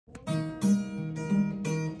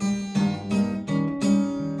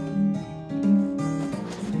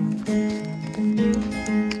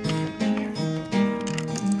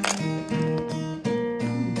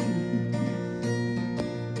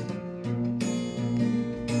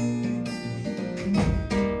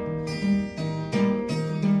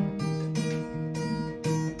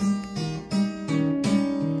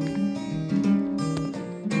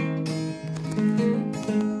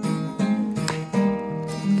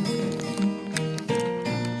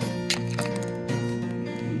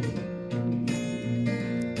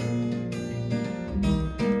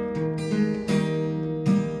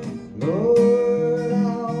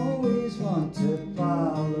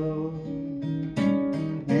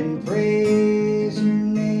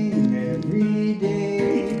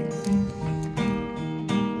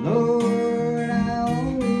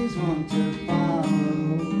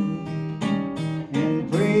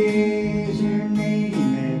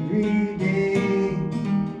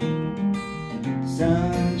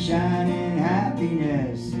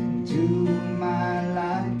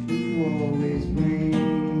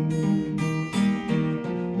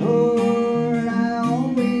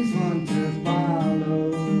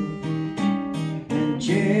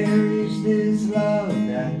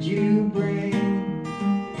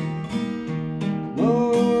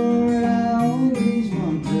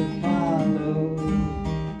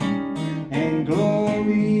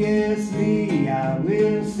gloriously I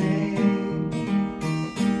will sing.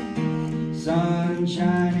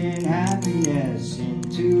 Sunshine and happiness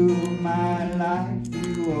into my life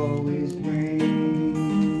you always bring.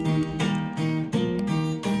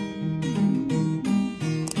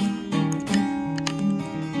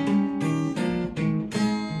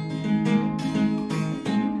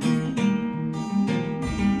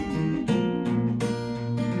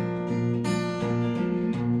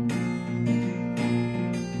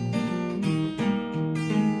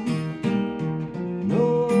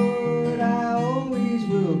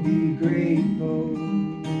 Grateful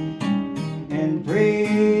and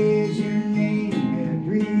praise your name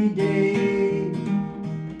every day.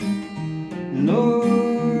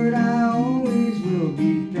 Lord, I always will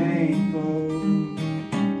be thankful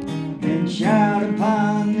and shout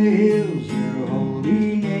upon the hills your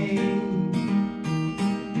holy name.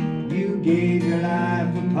 You gave your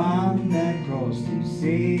life upon that cross to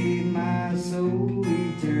save my soul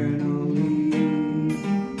eternally.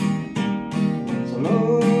 So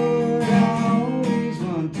Lord,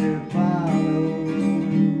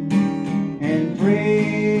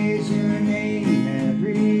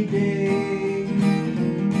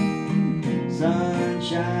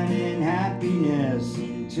 sunshine and happiness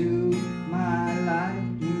into my life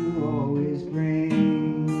you always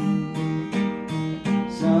bring.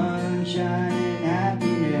 Sunshine and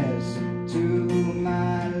happiness to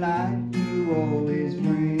my life you always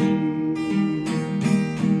bring.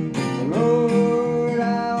 So Lord,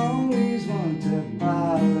 I always want to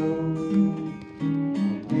follow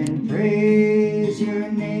and praise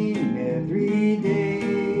your name every day.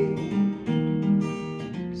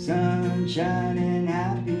 Sunshine and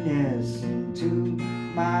happiness into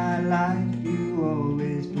my life you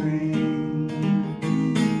always